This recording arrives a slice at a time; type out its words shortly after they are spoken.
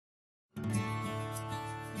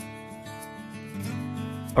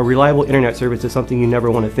A reliable internet service is something you never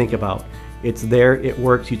want to think about. It's there, it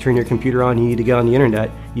works, you turn your computer on, you need to get on the internet,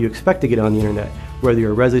 you expect to get on the internet. Whether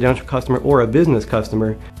you're a residential customer or a business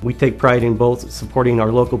customer, we take pride in both supporting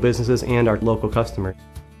our local businesses and our local customers.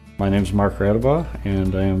 My name is Mark Radebaugh,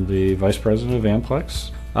 and I am the Vice President of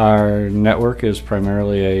Amplex. Our network is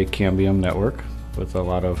primarily a Cambium network with a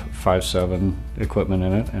lot of 5.7 equipment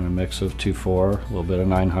in it and a mix of 2.4, a little bit of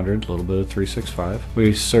 900, a little bit of 365.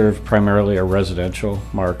 We serve primarily a residential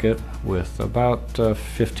market with about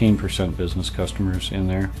 15% business customers in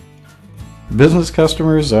there. Business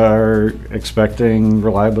customers are expecting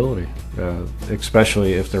reliability,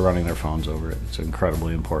 especially if they're running their phones over it. It's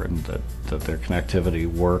incredibly important that their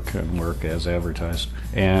connectivity work as advertised.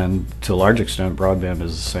 And to a large extent, broadband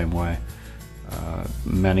is the same way.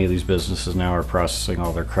 Many of these businesses now are processing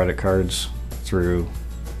all their credit cards through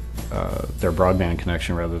their broadband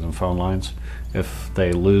connection rather than phone lines. If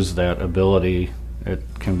they lose that ability, it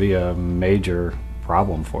can be a major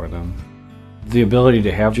problem for them. The ability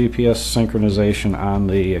to have GPS synchronization on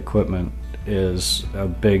the equipment is a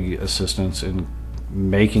big assistance in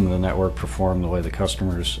making the network perform the way the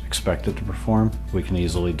customers expect it to perform. We can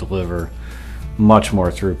easily deliver much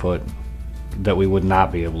more throughput that we would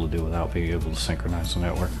not be able to do without being able to synchronize the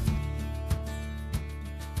network.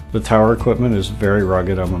 The tower equipment is very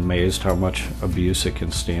rugged. I'm amazed how much abuse it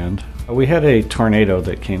can stand. We had a tornado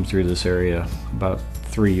that came through this area about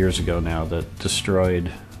 3 years ago now that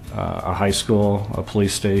destroyed a high school, a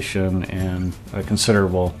police station, and a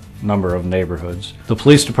considerable number of neighborhoods. The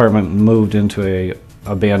police department moved into a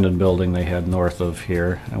abandoned building they had north of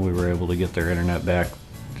here, and we were able to get their internet back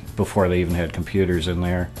before they even had computers in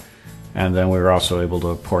there. And then we were also able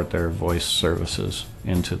to port their voice services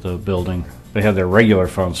into the building. They had their regular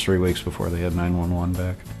phones 3 weeks before they had 911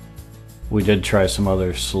 back. We did try some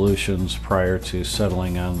other solutions prior to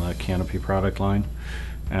settling on the Canopy product line,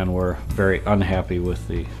 and we're very unhappy with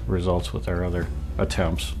the results with our other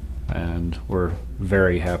attempts. And we're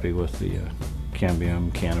very happy with the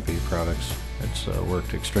Cambium Canopy products. It's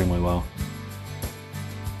worked extremely well.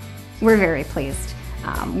 We're very pleased.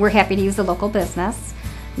 We're happy to use a local business.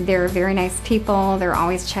 They're very nice people, they're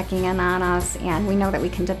always checking in on us, and we know that we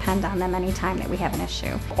can depend on them anytime that we have an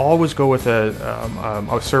issue. Always go with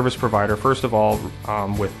a service provider, first of all,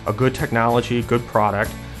 with a good technology, good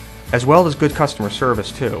product, as well as good customer service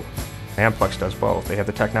too. Amplex does both. They have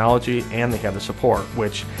the technology and they have the support,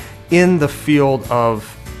 which in the field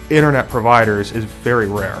of internet providers is very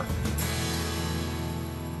rare.